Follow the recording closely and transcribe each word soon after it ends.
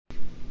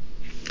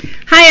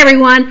Hi,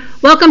 everyone.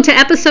 Welcome to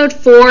episode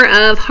 4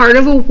 of Heart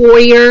of a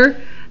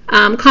Warrior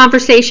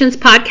Conversations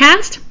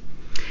podcast.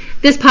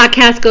 This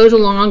podcast goes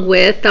along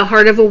with the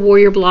Heart of a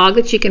Warrior blog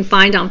that you can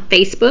find on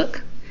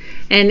Facebook.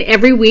 And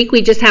every week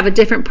we just have a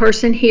different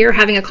person here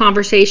having a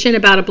conversation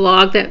about a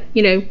blog that,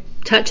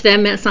 touched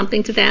them, meant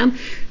something to them.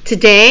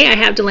 Today I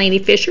have Delaney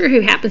Fisher,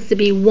 who happens to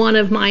be one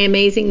of my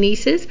amazing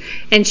nieces,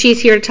 and she's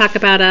here to talk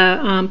about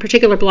a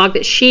particular blog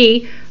that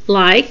she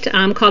liked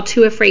called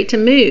Too Afraid to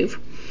Move.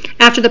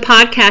 After the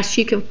podcast,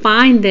 you can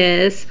find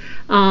this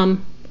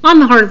on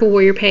the Heart of a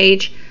Warrior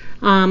page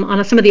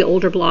on some of the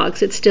older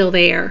blogs. It's still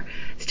there,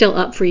 still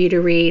up for you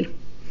to read.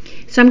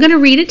 So I'm going to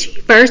read it to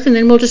you first, and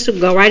then we'll just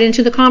go right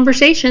into the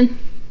conversation.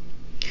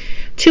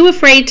 Too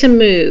Afraid to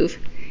Move.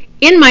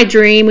 In my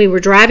dream, we were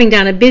driving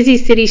down a busy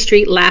city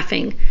street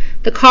laughing.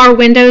 The car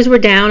windows were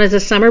down as a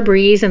summer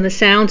breeze, and the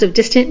sounds of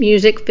distant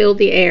music filled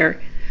the air.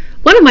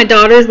 One of my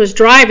daughters was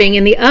driving,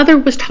 and the other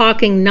was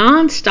talking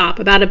nonstop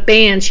about a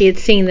band she had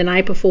seen the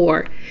night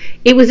before.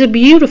 It was a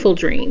beautiful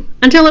dream,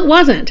 until it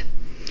wasn't.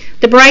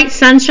 The bright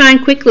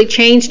sunshine quickly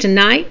changed to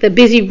night, the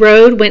busy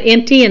road went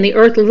empty, and the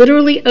earth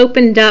literally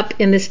opened up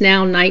in this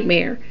now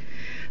nightmare.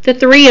 The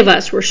three of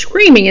us were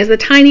screaming as the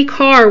tiny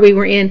car we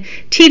were in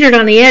teetered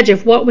on the edge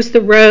of what was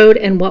the road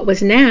and what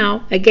was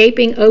now a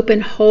gaping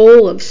open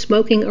hole of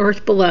smoking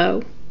earth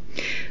below.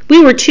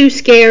 We were too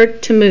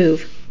scared to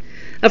move.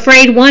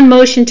 Afraid one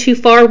motion too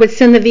far would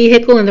send the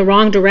vehicle in the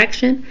wrong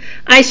direction,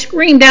 I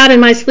screamed out in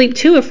my sleep,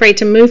 too afraid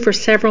to move for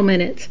several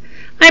minutes.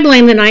 I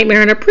blamed the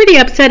nightmare on a pretty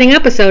upsetting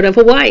episode of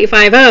Hawaii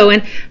Five-0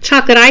 and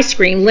chocolate ice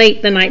cream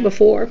late the night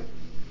before.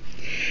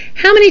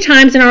 How many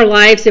times in our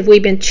lives have we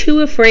been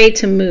too afraid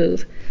to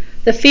move?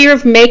 The fear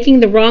of making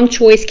the wrong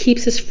choice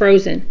keeps us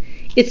frozen.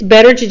 It's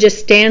better to just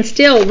stand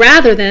still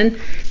rather than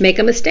make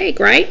a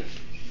mistake, right?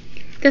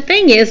 The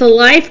thing is, a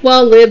life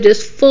well lived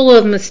is full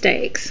of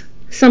mistakes.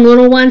 Some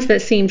little ones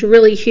that seemed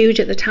really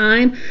huge at the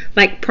time,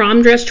 like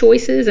prom dress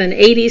choices and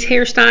 80s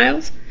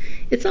hairstyles.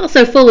 It's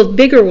also full of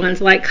bigger ones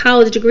like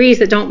college degrees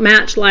that don't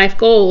match life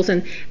goals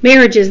and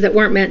marriages that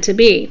weren't meant to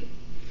be.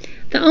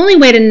 The only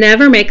way to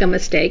never make a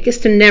mistake is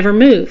to never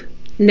move.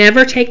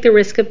 Never take the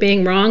risk of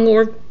being wrong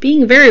or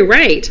being very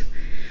right.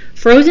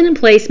 Frozen in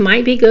place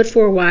might be good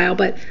for a while,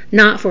 but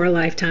not for a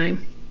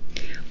lifetime.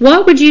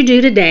 What would you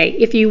do today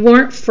if you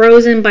weren't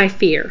frozen by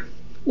fear?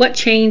 What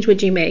change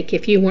would you make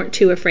if you weren't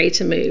too afraid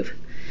to move?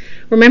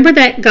 Remember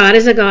that God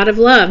is a God of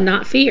love,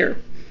 not fear.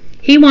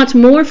 He wants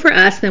more for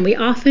us than we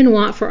often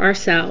want for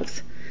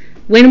ourselves.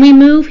 When we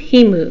move,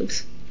 He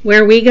moves.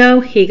 Where we go,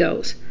 He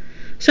goes.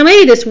 So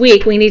maybe this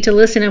week we need to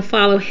listen and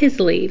follow His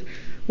lead.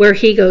 Where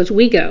He goes,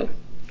 we go.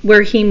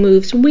 Where He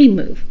moves, we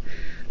move.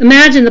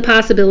 Imagine the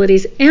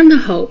possibilities and the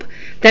hope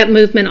that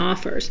movement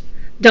offers.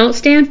 Don't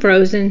stand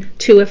frozen,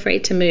 too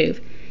afraid to move.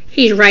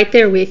 He's right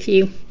there with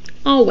you,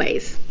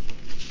 always.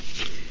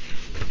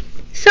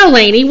 So,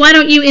 Lainey, why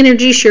don't you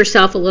introduce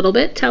yourself a little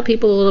bit, tell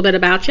people a little bit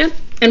about you,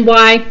 and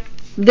why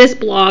this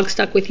blog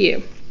stuck with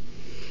you?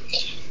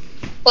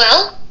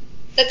 Well,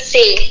 let's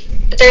see.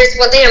 There's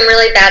one thing I'm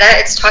really bad at.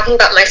 It's talking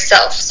about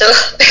myself, so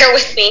bear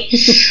with me.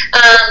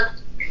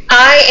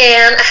 I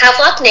am a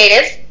Havelock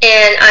native,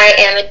 and I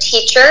am a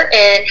teacher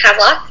in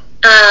Havelock.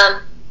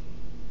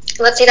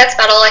 Let's see, that's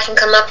about all I can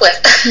come up with.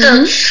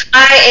 Mm-hmm.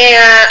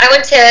 I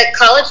went to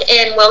college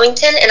in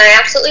Wilmington, and I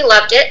absolutely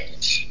loved it.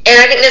 And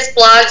I think this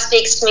blog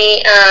speaks to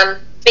me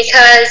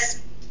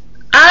because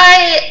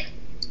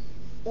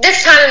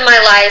this time in my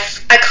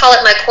life, I call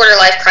it my quarter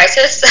life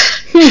crisis,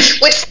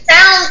 which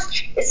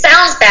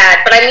sounds bad,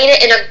 but I mean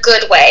it in a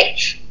good way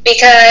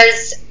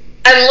because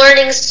I'm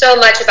learning so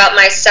much about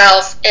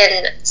myself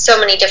in so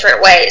many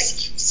different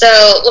ways. So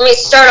let me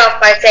start off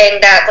by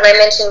saying that when I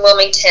mentioned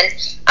Wilmington,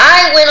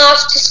 I went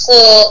off to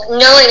school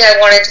knowing I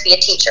wanted to be a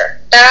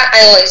teacher. That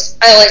I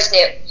always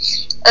knew.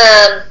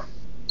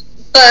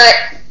 But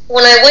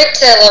when I went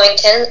to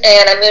Wilmington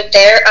and I moved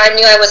there, I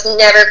knew I was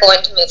never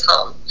going to move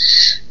home.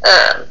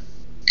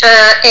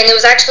 And it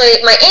was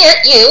actually my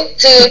aunt, who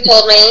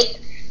told me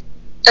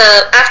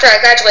after I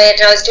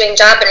graduated and I was doing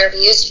job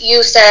interviews,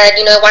 you said,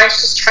 why don't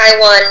you just try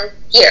one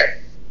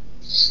here?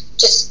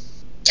 Just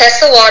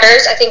test the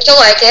waters. I think you'll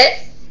like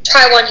it.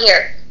 Try one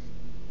here.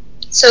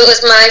 So it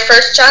was my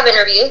first job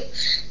interview.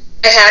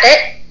 I had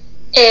it,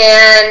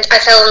 and I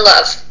fell in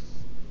love.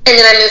 And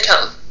then I moved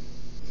home.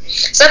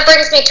 So that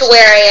brings me to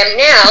where I am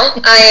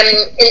now. I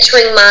am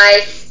entering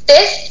my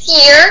 5th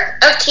year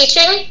of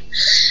teaching.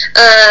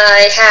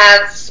 I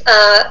have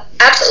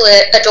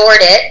absolutely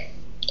adored it,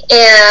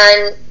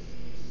 and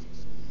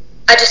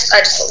I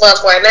just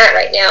love where I'm at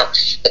right now.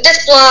 But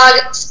this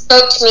blog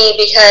spoke to me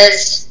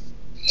because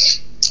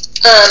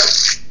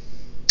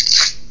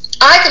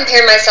I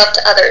compare myself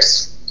to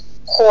others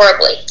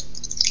horribly,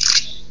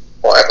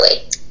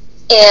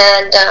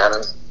 and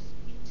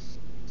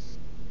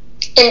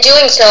in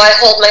doing so, I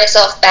hold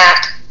myself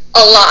back a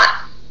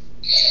lot.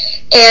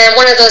 And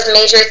one of those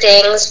major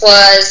things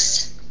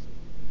was,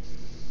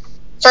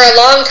 for a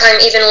long time,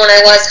 even when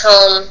I was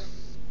home,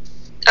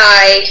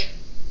 I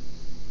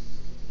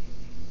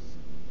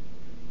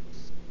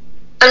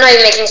I'm not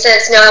even making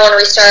sense. Now I want to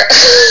restart.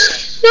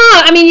 No,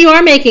 I mean, you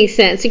are making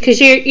sense because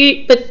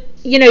but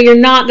you're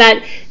not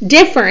that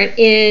different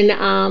in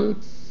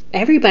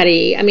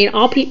everybody. I mean,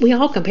 we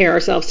all compare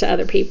ourselves to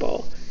other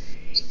people.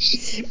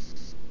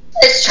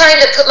 It's trying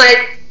to put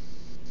my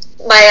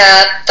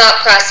thought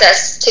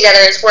process together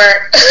is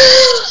where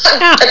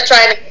I'm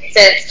trying to make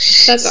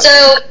sense. That's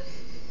so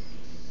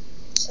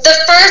the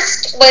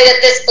first way that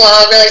this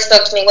blog really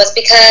spoke to me was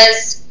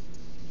because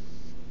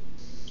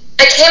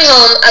I came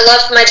home, I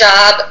loved my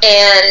job,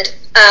 and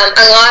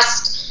I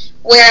lost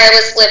where I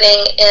was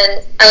living,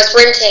 and I was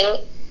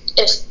renting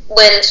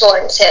when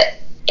Florence hit.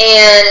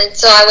 And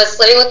so I was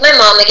living with my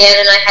mom again,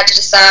 and I had to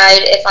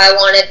decide if I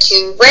wanted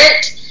to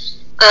rent,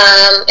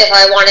 if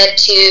I wanted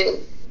to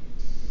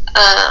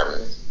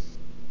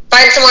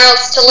find somewhere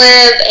else to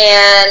live,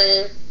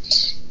 and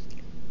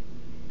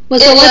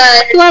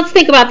let's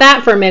think about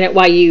that for a minute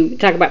while you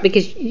talk about,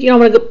 because you don't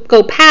want to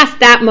go past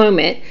that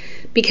moment,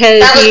 because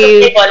that was the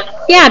big one.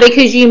 Yeah,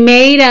 because you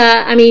made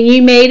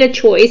a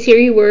choice. Here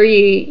you were,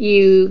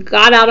 you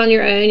got out on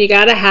your own, you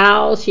got a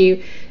house,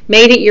 you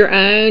made it your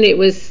own, it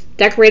was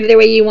decorated the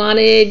way you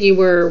wanted, you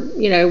were,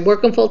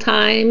 working full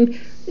time,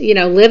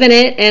 living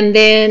it, and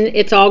then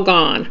it's all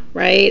gone,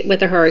 right,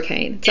 with a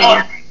hurricane.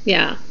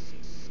 Yeah.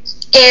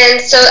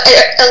 And so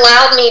it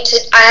allowed me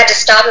I had to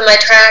stop in my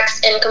tracks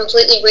and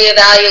completely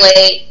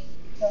reevaluate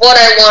what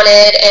I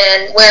wanted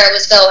and where I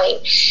was going.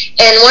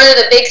 And one of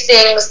the big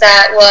things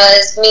that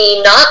was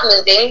me not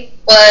moving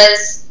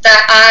was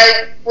that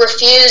I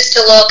refused to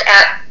look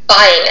at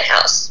buying a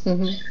house.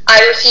 Mm-hmm.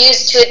 I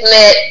refused to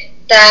admit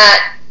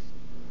that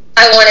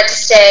I wanted to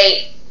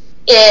stay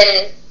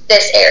in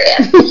this area.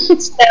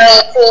 So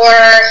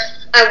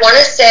I want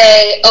to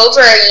say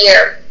over a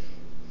year,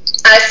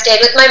 I stayed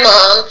with my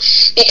mom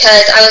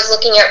because I was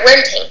looking at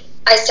renting.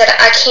 I said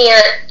I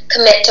can't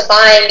commit to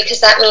buying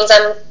because that means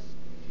I'm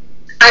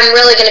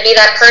really going to be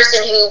that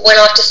person who went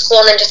off to school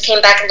and then just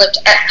came back and lived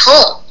at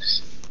home.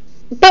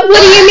 But what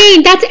do you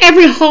mean? That's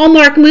every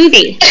Hallmark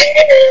movie.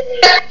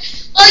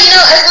 Well,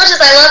 as much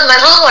as I love my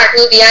Hallmark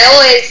movie, I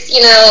always,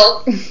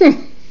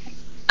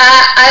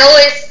 I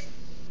always,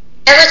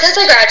 ever since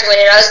I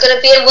graduated, I was going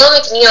to be in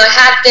Wilmington. I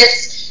had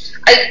this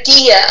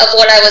idea of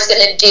what I was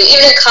going to do.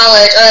 Even in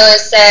college, I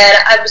always said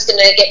I was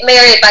going to get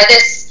married by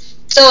this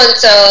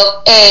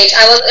so-and-so age.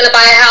 I wasn't going to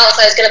buy a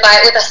house. I was going to buy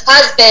it with a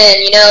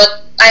husband.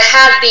 I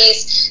had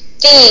these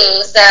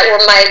things that were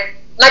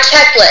my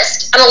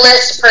checklist. I'm a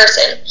list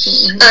person.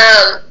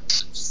 Mm-hmm.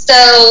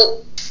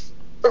 So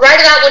right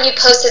about when you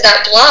posted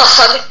that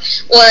blog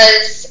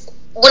was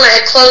when I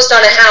had closed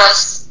on a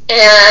house,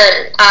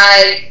 and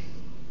I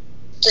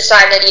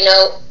decided,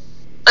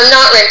 I'm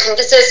not renting.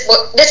 This is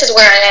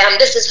where I am.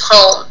 This is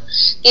home.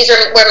 These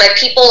are where my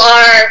people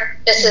are.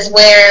 This is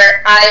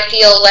where I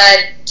feel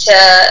led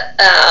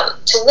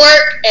to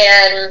work,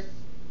 and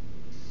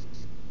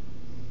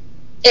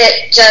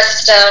it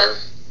just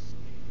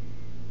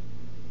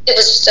it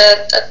was just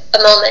a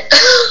moment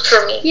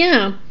for me.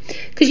 Yeah,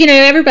 because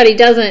everybody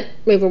doesn't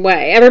move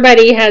away.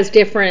 Everybody has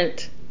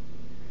different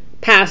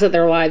paths that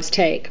their lives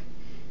take,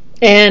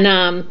 and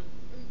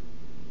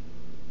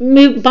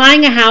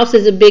buying a house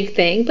is a big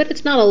thing, but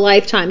it's not a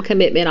lifetime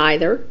commitment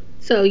either.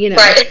 So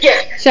right.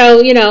 Yeah. So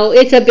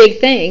it's a big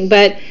thing,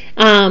 but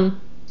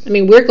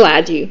we're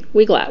glad you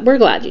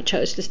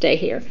chose to stay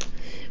here.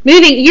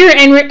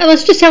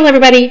 Let's just tell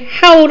everybody,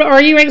 how old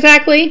are you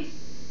exactly?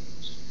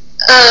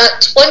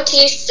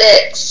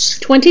 26.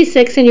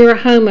 26, and you're a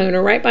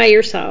homeowner right by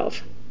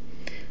yourself,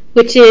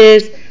 which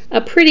is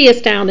a pretty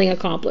astounding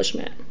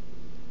accomplishment.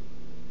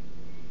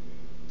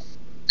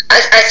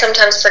 I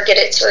sometimes forget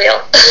it's real.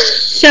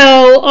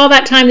 So all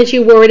that time that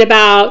you worried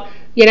about,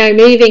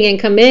 moving and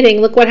committing,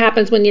 look what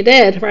happens when you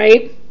did,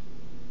 right?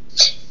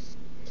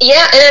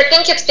 Yeah, and I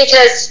think it's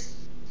because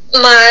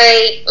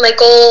my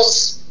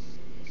goals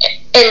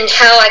and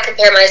how I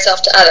compare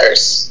myself to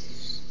others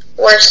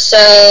were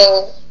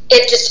so,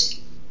 it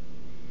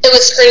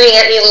was screaming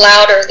at me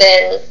louder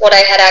than what I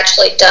had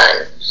actually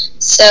done.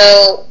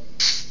 So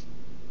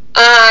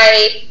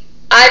I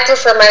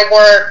prefer my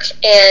work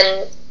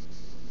and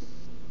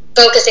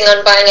focusing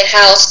on buying a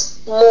house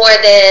more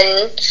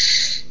than,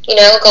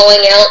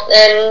 going out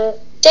and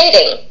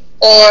dating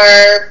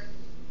or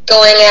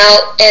going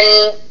out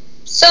and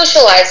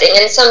socializing.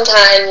 And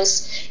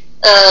sometimes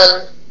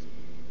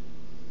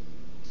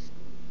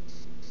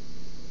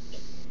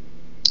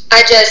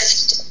I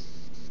just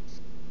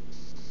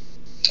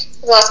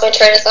lost my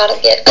train of thought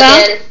again.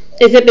 Well,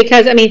 is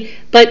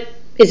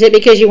it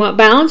because you want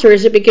balance, or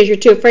is it because you're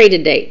too afraid to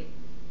date?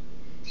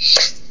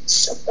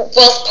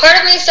 Well, part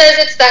of me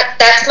says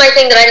that's my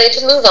thing, that I need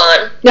to move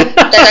on.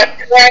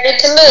 That's where I need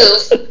to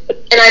move,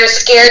 and I'm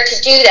scared to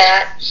do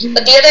that.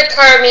 But the other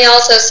part of me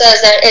also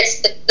says that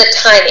it's the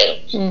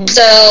timing. Mm-hmm.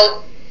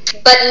 So,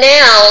 but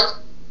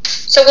now,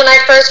 so when I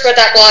first read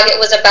that blog, it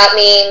was about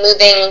me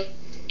moving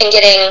and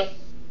getting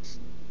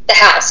the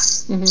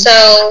house. Mm-hmm.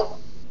 So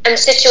I'm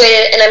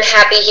situated and I'm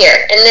happy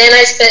here. And then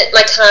I spent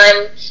my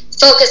time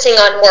focusing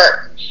on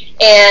work.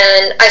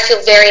 and I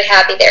feel very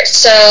happy there.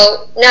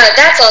 So now that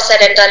that's all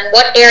said and done,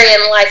 what area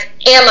in life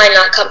am I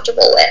not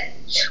comfortable with?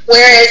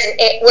 Where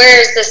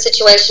is the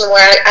situation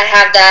where I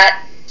have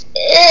that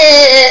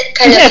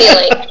kind of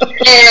feeling?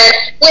 And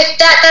with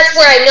that, that's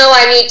where I know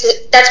I need to,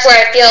 that's where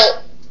I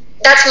feel,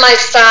 that's my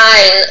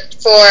sign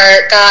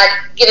for God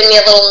giving me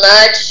a little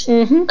nudge.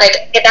 Mm-hmm.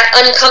 Like that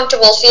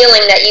uncomfortable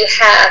feeling that you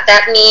have,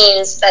 that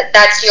means that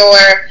that's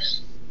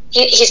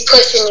he's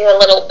pushing you a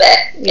little bit.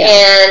 Yeah.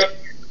 And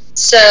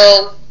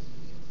so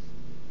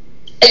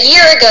a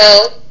year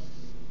ago,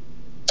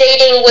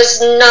 dating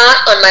was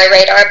not on my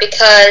radar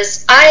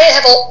because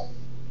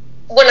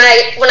when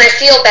I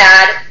feel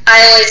bad,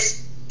 I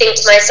always think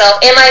to myself,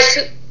 am I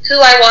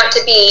who I want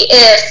to be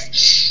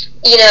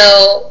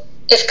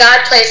if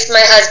God placed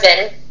my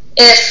husband,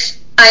 if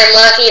I am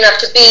lucky enough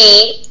to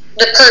be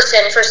the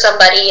person for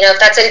somebody, if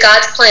that's in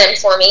God's plan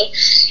for me,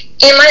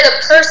 am I the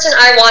person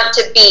I want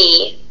to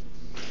be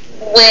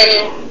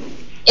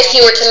if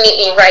he were to meet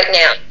me right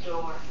now?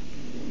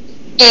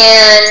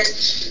 And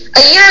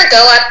a year ago,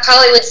 I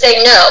probably would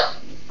say no,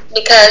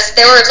 because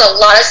there was a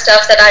lot of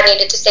stuff that I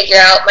needed to figure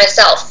out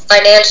myself,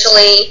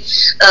 financially,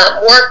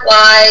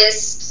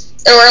 work-wise.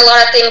 There were a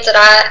lot of things that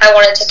I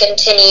wanted to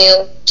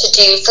continue to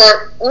do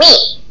for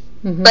me.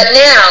 Mm-hmm. But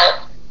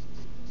now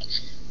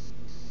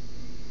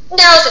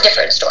it's a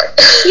different story.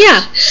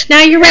 Yeah,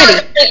 now you're ready.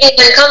 Now I'm getting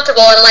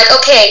uncomfortable and like,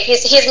 okay,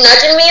 he's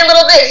nudging me a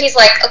little bit. He's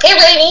like, okay,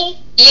 lady,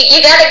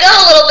 you got to go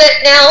a little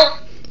bit now.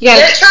 You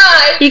gotta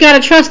try. You gotta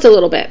trust a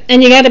little bit,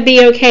 and you gotta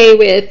be okay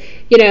with,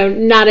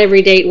 not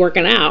every date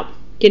working out.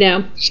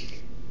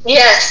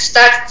 Yes,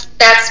 that's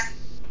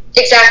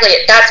exactly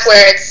it. That's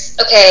where it's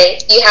okay.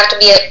 You have to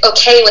be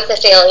okay with the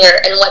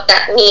failure and what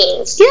that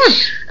means. Yeah.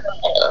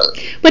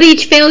 But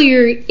each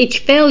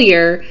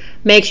failure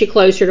makes you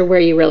closer to where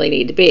you really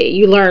need to be.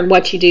 You learn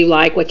what you do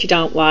like, what you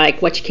don't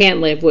like, what you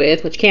can live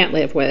with, what you can't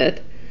live with.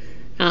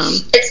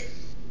 It's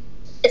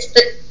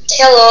the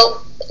tale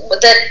of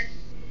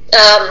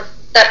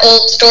that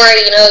old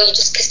story, you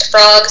just kissed a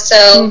frog, so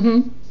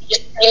mm-hmm.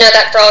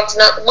 That frog's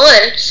not the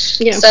one.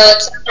 Yeah. So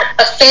it's not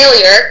a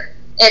failure.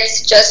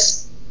 It's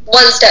just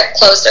one step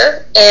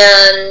closer,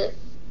 and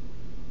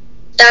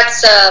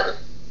that's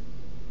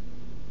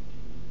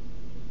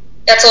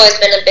always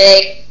been a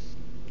big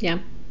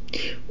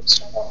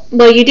struggle.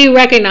 Well, you do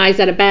recognize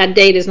that a bad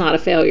date is not a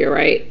failure,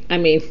 right? I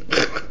mean,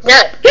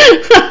 no.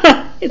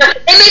 They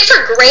make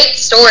for great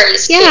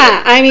stories.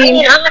 Yeah, I'm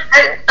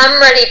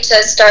ready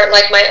to start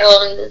like my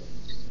own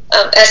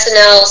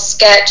SNL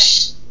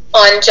sketch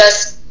on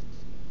just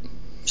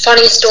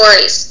funny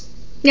stories.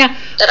 Yeah.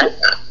 That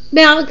I've got.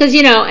 Well, because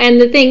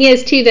and the thing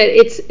is too that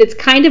it's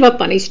kind of a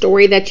funny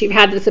story that you've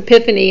had this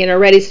epiphany and are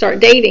ready to start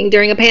dating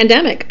during a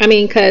pandemic. I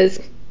mean, because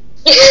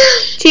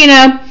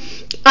everywhere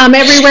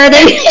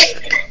they.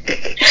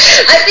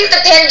 I think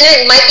the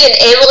pandemic might be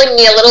enabling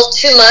me a little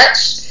too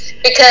much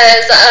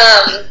because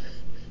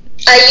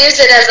I use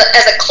it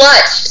as a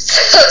clutch.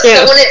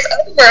 So when it's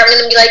over, I'm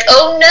going to be like,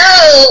 oh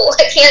no,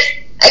 I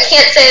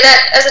can't say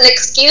that as an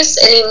excuse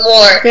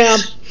anymore. Yeah.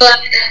 But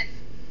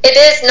it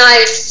is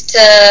nice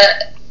to,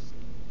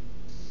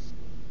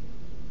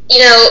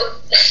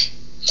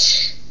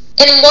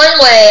 in one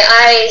way,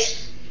 I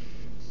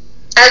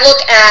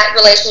look at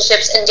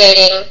relationships and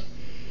dating,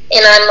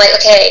 and I'm like,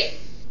 okay,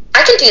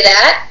 I can do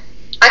that.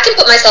 I can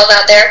put myself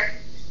out there.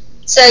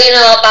 So,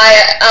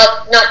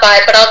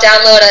 I'll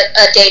download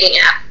a dating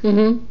app.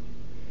 Mm-hmm.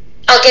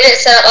 I'll get it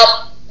set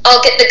up.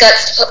 I'll get the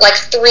guts to put like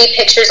 3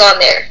 pictures on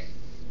there.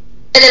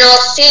 And then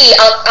I'll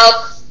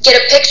get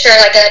a picture,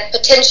 like a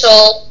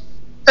potential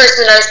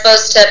person that I'm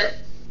supposed to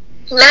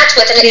match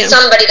with, and it's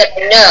somebody that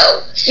I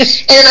know.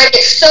 And then I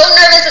get so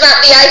nervous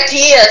about the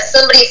idea of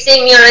somebody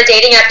seeing me on a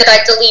dating app that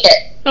I delete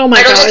it. Oh my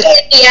gosh. I don't just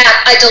delete the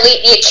app, I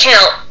delete the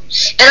account.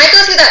 And I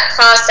go through that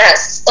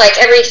process like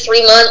every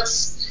 3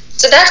 months.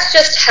 So that's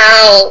just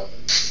how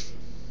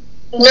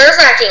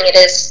nerve-wracking it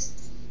is.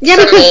 Yeah,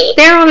 because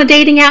they're on a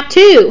dating app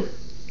too.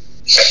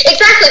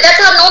 Exactly. That's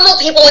how normal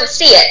people would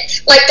see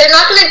it. Like, they're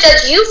not going to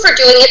judge you for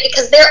doing it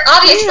because they're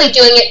obviously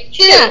doing it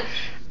too. Yeah.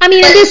 I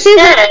mean, this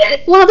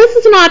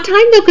is an odd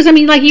time though, because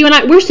like you and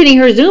I, we're sitting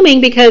here Zooming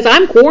because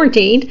I'm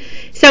quarantined.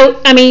 So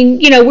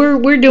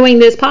we're doing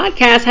this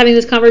podcast, having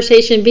this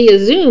conversation via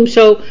Zoom.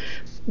 So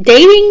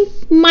dating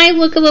might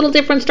look a little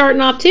different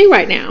starting off too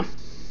right now.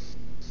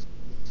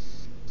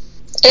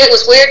 It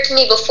was weird to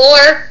me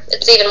before.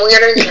 It's even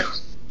weirder now.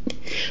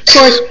 Of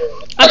course,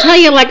 I'll tell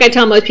you, like I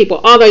tell most people,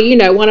 although,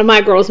 one of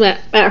my girls met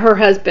her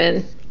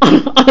husband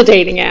on a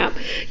dating app,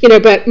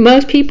 but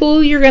most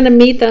people, you're going to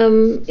meet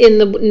them in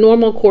the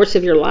normal course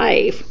of your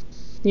life,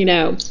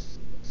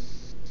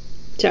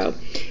 So,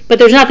 but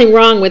there's nothing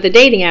wrong with a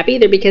dating app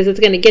either because it's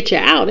going to get you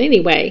out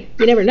anyway.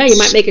 You never know, you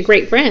might make a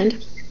great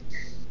friend.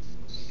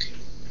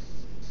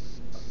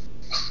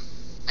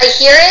 I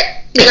hear it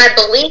and I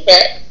believe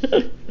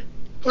it.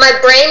 My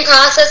brain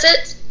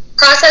processes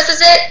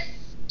it,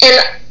 and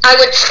I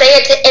would say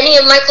it to any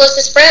of my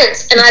closest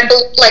friends, and I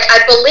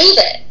believe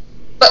it,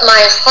 but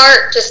my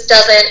heart just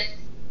doesn't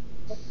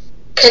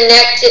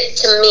connect it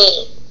to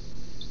me.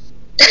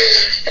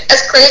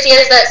 As crazy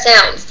as that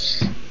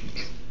sounds.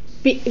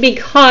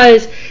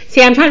 Because,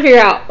 see, I'm trying to figure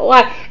out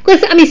why.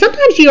 Because, I mean,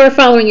 sometimes you are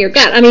following your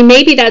gut. I mean,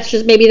 maybe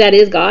that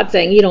is God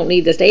saying you don't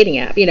need this dating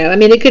app. I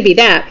mean, it could be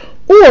that.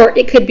 Or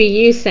it could be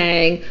you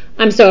saying,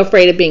 I'm so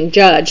afraid of being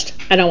judged,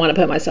 I don't want to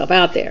put myself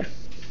out there.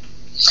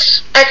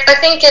 I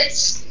think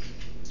it's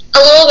a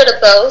little bit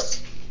of both.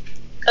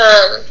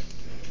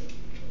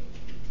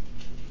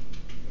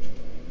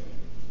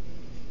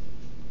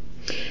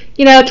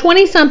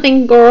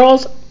 20-something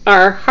girls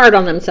are hard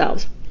on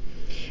themselves.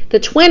 The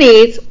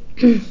 20s,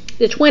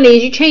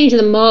 you change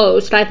the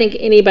most. I think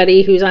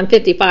anybody I'm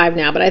 55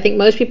 now, but I think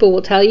most people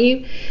will tell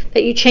you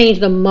that you change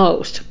the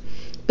most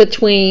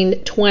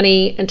between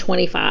 20 and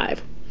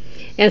 25.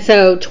 And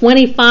so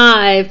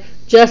 25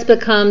 just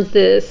becomes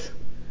this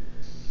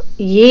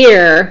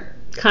year,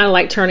 kind of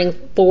like turning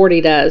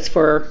 40 does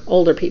for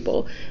older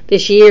people.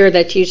 This year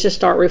that you just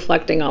start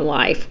reflecting on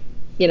life,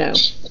 Yeah.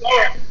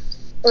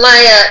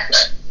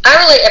 I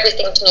relate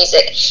everything to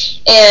music,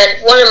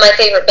 and one of my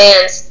favorite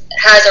bands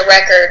has a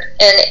record,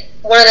 and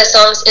one of the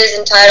songs is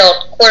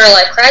entitled Quarter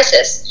Life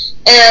Crisis.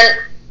 And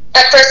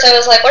at first I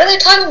was like, what are they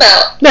talking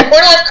about? Quarter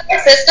Life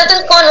Crisis?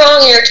 Nothing's going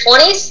wrong in your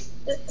 20s.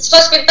 It's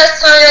supposed to be the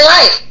best time of your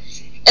life.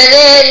 And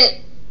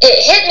then it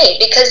hit me,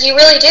 because you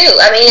really do.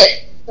 I mean,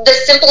 the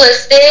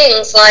simplest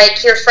things,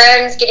 like your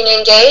friends getting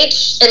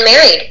engaged and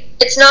married,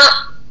 it's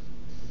not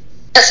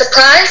a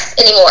surprise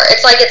anymore.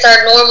 It's like it's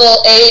our normal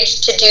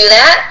age to do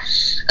that.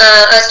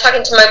 I was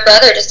talking to my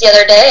brother just the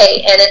other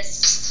day, and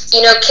it's,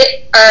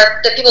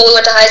 the people we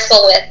went to high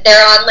school with,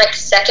 they're on like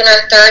second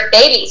or third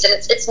babies, and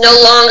it's no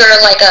longer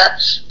like a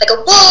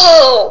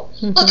whoa,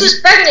 look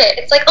who's pregnant.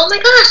 It's like, oh my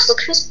gosh,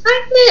 look who's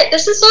pregnant.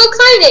 This is so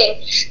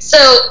exciting.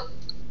 So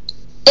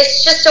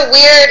it's just a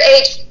weird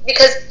age,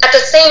 because at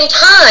the same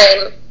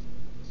time,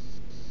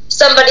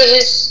 somebody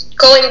who's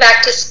going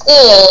back to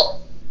school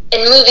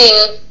and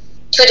moving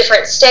to a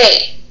different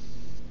state,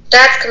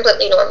 that's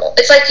completely normal.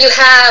 It's like you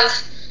have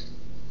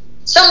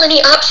so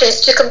many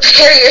options to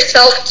compare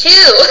yourself to.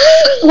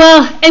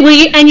 Well,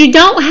 and you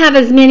don't have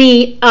as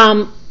many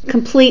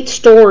complete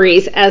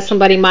stories as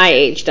somebody my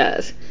age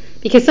does,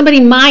 because somebody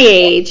my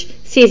age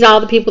sees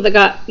all the people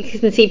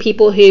can see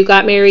people who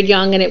got married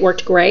young and it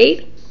worked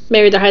great,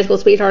 married their high school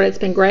sweetheart, it's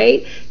been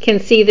great, can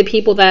see the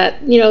people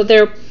that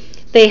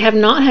they have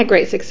not had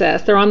great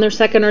success. They're on their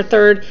second or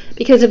third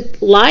because of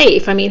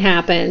life. I mean,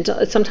 happened.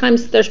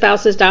 Sometimes their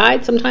spouses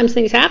died. Sometimes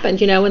things happened,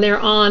 when they're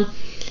on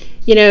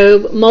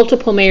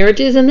multiple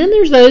marriages. And then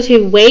there's those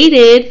who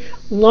waited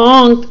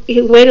longer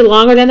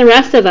than the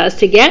rest of us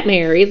to get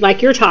married,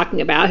 like you're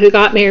talking about, who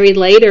got married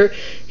later,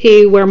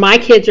 where my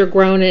kids are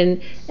grown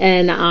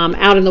and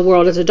out in the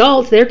world as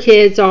adults. Their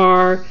kids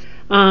are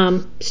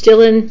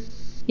still in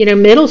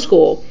middle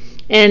school,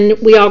 and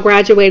we all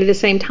graduated at the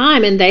same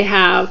time, and they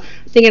have,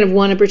 thinking of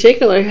one in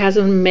particular, who has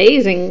an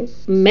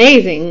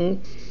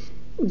amazing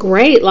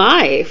great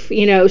life,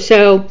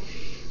 so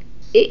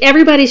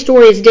everybody's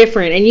story is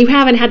different, and you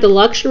haven't had the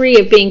luxury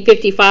of being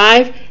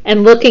 55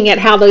 and looking at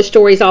how those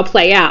stories all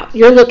play out.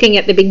 You're looking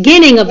at the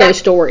beginning of those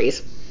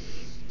stories.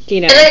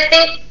 And I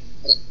think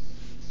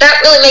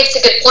that really makes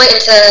a good point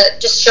into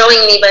just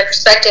showing me my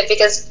perspective,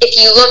 because if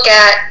you look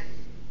at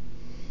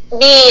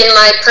me and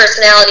my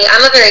personality,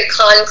 I'm a very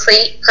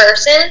concrete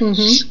person,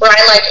 where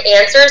I like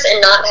answers,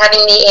 and not having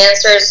the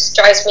answers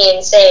drives me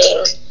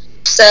insane.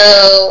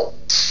 So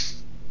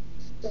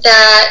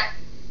that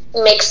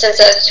makes sense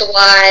as to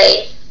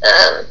why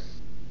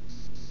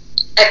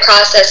I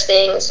process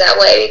things that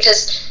way,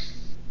 because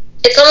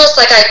it's almost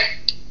like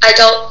I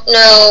don't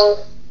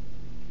know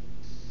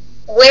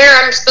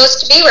where I'm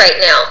supposed to be right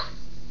now.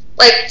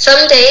 Like,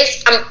 some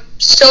days I'm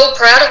so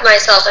proud of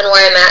myself and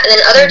where I'm at, and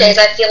then other days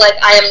I feel like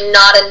I am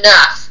not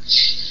enough.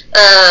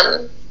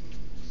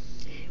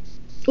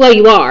 Well,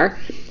 you are,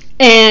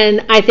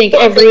 and I think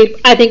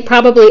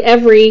probably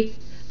every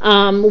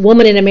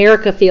woman in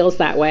America feels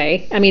that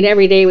way. I mean,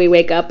 every day we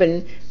wake up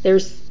and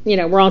there's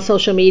we're on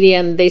social media,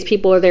 and these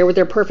people are there with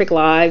their perfect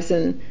lives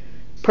and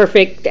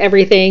perfect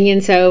everything,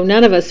 and so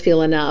none of us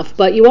feel enough,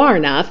 but you are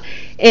enough.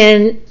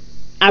 And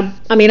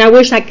I mean, I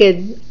wish I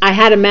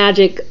had a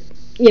magic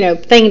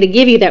thing to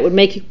give you that would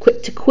make you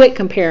quit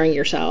comparing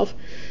yourself,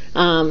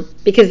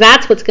 because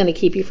that's what's going to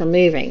keep you from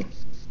moving.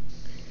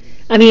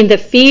 I mean, the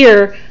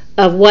fear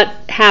of what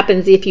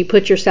happens if you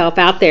put yourself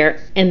out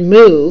there and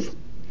move,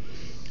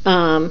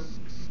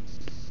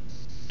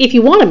 if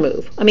you want to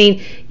move. I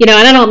mean, and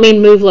I don't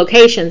mean move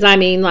locations. I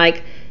mean,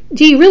 like,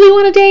 do you really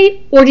want to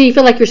date, or do you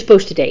feel like you're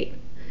supposed to date?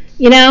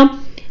 Yeah,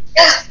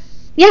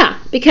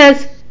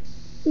 because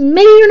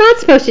maybe you're not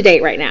supposed to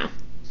date right now.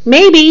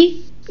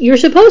 Maybe you're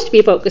supposed to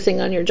be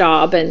focusing on your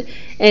job and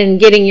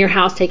getting your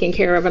house taken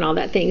care of and all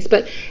that things.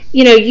 But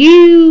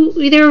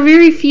there are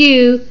very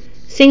few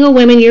single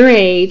women your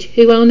age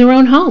who own their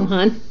own home,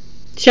 hon.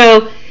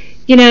 So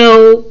you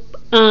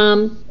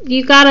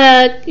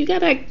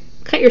gotta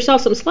cut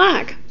yourself some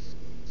slack.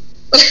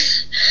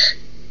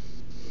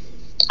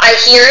 I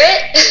hear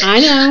it. I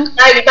know.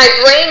 My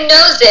brain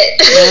knows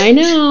it. I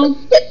know.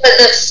 But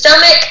the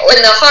stomach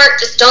and the heart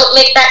just don't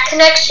make that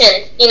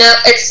connection.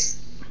 It's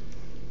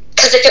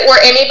because if it were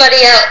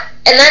anybody else,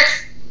 and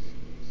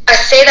I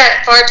say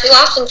that far too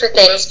often for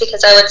things,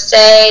 because I would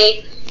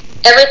say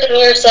everything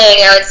you're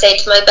saying, I would say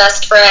to my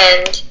best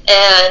friend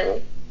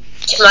and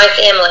to my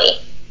family.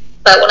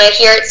 But when I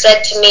hear it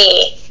said to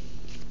me,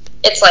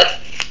 it's like,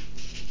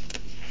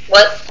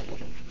 what?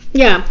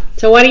 Yeah.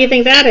 So why do you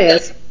think that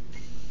is?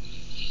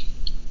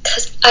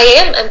 Because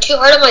I'm too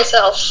hard on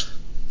myself.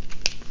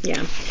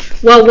 Yeah.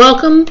 Well,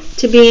 welcome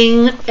to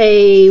being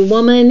a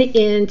woman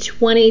in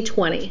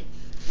 2020.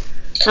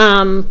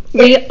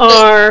 We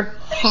are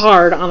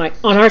hard on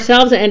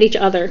ourselves and each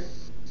other.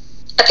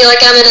 I feel like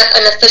I'm in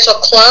an official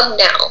club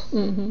now.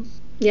 Mm-hmm.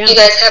 Yeah. You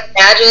guys have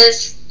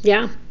badges?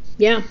 Yeah.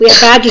 Yeah. We have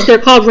badges. They're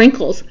called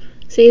wrinkles.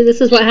 See,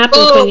 this is what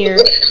happens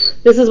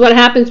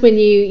when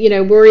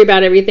you worry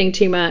about everything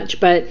too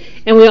much.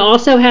 And we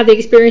also have the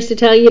experience to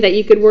tell you that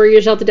you could worry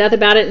yourself to death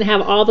about it and have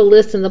all the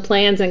lists and the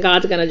plans, and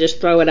God's going to just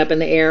throw it up in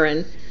the air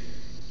and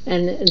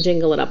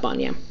jingle it up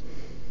on you.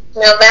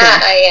 Now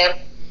that I am.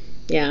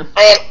 Yeah.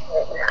 I am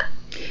doing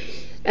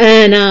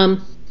that.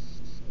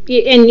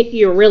 And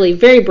you're really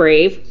very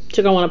brave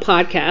to go on a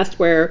podcast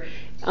where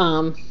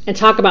and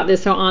talk about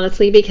this so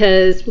honestly,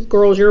 because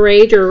girls your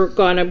age are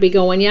going to be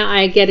going, yeah,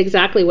 I get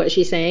exactly what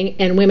she's saying,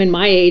 and women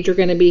my age are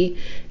going to be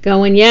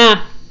going,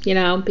 yeah,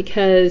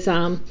 because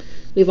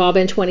we've all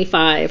been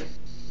 25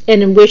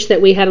 and wish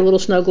that we had a little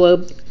snow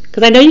globe,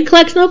 because I know you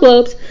collect snow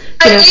globes.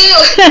 I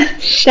do.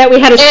 That we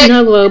had a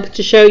snow globe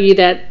to show you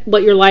that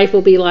what your life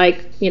will be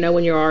like,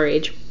 when you're our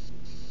age.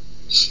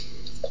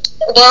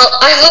 Well,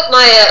 I hope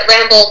my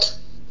rambled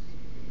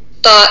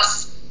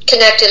thoughts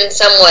connected in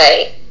some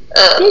way.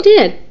 They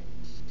did.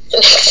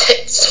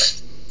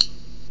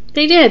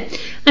 They did.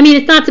 I mean,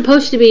 it's not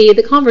supposed to be.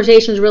 The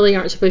conversations really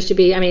aren't supposed to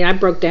be. I mean, I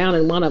broke down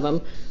in one of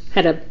them.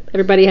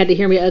 Everybody had to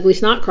hear me ugly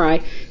snot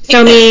cry. So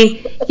I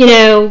mean,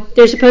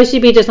 they're supposed to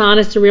be just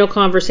honest and real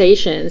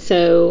conversations.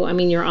 So I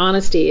mean, your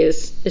honesty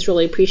is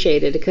really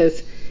appreciated,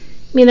 because I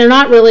mean, they're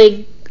not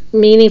really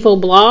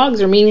meaningful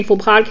blogs or meaningful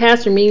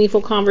podcasts or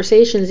meaningful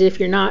conversations if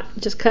you're not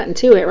just cutting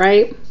to it,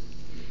 right?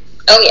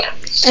 Oh yeah.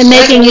 And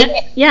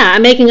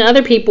making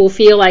other people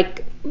feel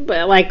like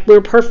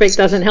we're perfect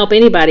doesn't help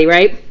anybody,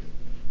 right?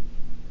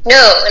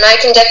 No, and I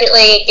can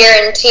definitely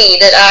guarantee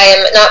that I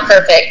am not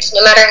perfect.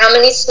 No matter how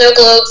many snow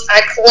globes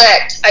I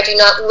collect, I do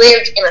not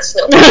live in a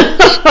snow globe.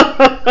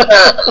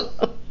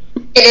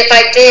 And if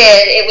I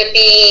did, it would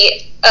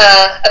be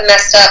a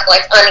messed up,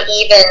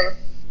 uneven.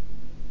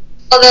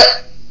 Although,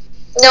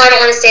 no, I don't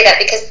want to say that,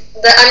 because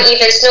the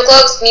uneven snow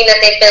globes mean that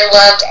they've been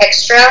loved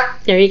extra.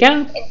 There you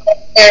go.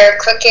 They're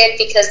crooked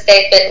because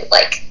they've been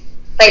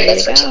played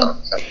with for too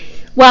long.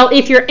 Well,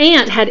 if your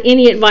aunt had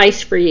any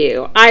advice for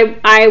you,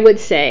 I would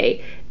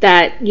say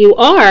that you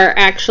are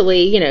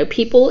actually,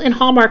 people in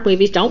Hallmark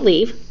movies don't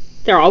leave.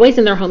 They're always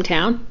in their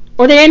hometown,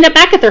 or they end up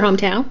back at their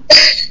hometown.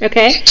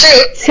 Okay?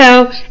 True.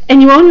 So,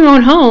 and you own your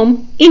own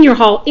home in your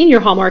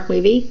Hallmark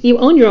movie. You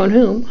own your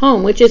own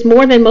home, which is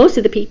more than most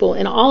of the people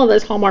in all of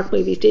those Hallmark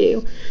movies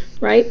do,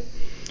 right?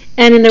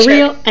 And in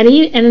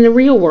the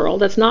real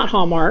world, that's not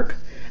Hallmark.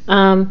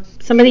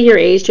 Somebody your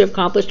age to have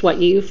accomplished what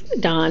you've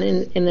done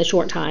in the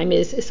short time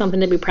is something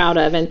to be proud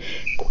of. And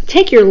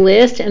take your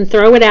list and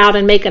throw it out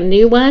and make a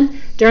new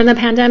one during the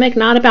pandemic,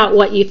 not about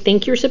what you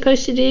think you're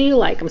supposed to do,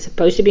 like I'm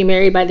supposed to be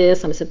married by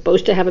this, I'm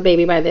supposed to have a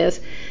baby by this,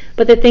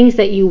 but the things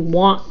that you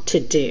want to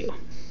do.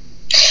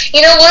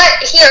 You know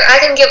what? Here, I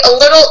can give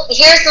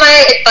here's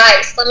my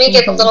advice. Let me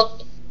give a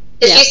little,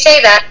 because you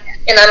say that,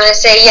 and I'm going to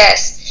say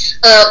yes.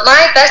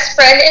 My best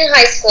friend in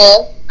high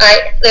school,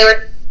 they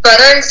were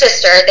brother and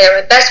sister. They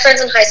were best friends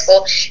in high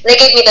school, and they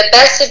gave me the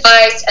best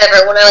advice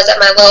ever when I was at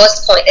my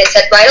lowest point. They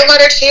said, write a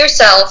letter to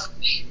yourself,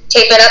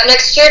 tape it up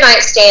next to your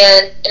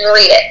nightstand, and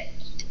read it.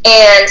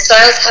 And so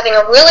I was having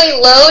a really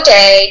low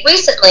day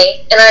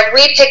recently, and I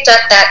re-picked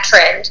up that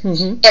trend.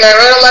 Mm-hmm. And I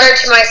wrote a letter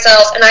to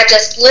myself, and I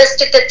just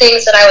listed the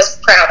things that I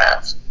was proud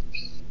of.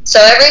 So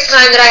every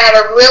time that I have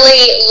a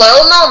really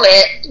low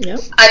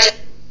moment,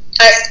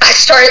 I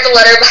started the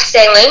letter by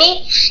saying,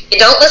 Lainey, you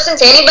don't listen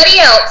to anybody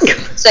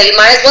else, so you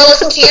might as well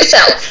listen to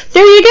yourself.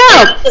 There you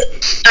go.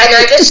 And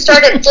I just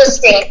started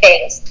listing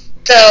things.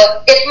 So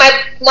if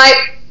my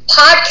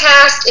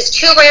podcast is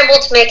too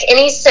rambled to make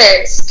any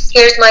sense,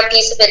 here's my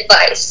piece of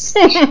advice.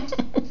 Can't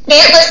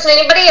listen to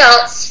anybody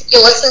else.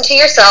 You listen to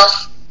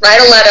yourself,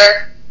 write a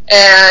letter,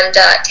 and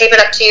tape it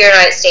up to your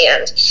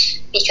nightstand.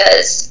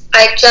 Because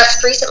I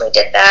just recently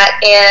did that,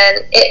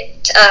 and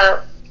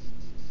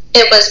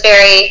it was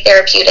very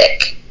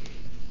therapeutic.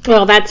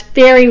 Well, that's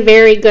very,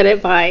 very good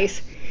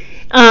advice.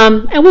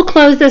 And we'll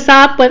close this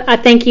up, but I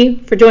thank you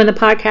for doing the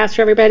podcast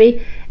for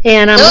everybody.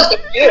 And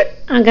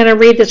I'm going to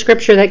read the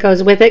scripture that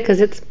goes with it,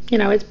 because it's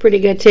pretty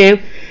good too.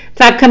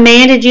 So I've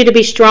commanded you to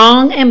be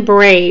strong and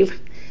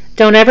brave.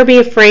 Don't ever be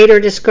afraid or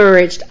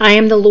discouraged. I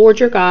am the Lord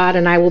your God,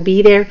 and I will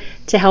be there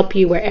to help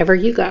you wherever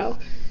you go.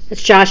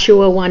 That's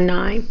Joshua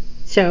 1:9.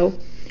 So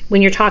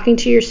when you're talking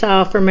to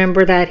yourself,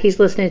 remember that he's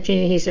listening to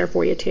you and he's there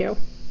for you too.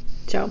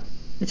 So,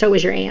 and so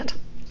was your aunt.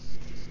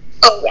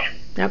 Oh,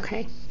 yeah.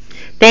 Okay.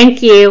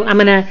 Thank you. I'm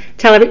going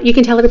to you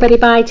can tell everybody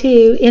bye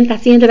too. And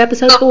that's the end of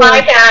episode 4.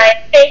 Bye,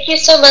 guys. Thank you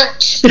so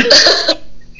much.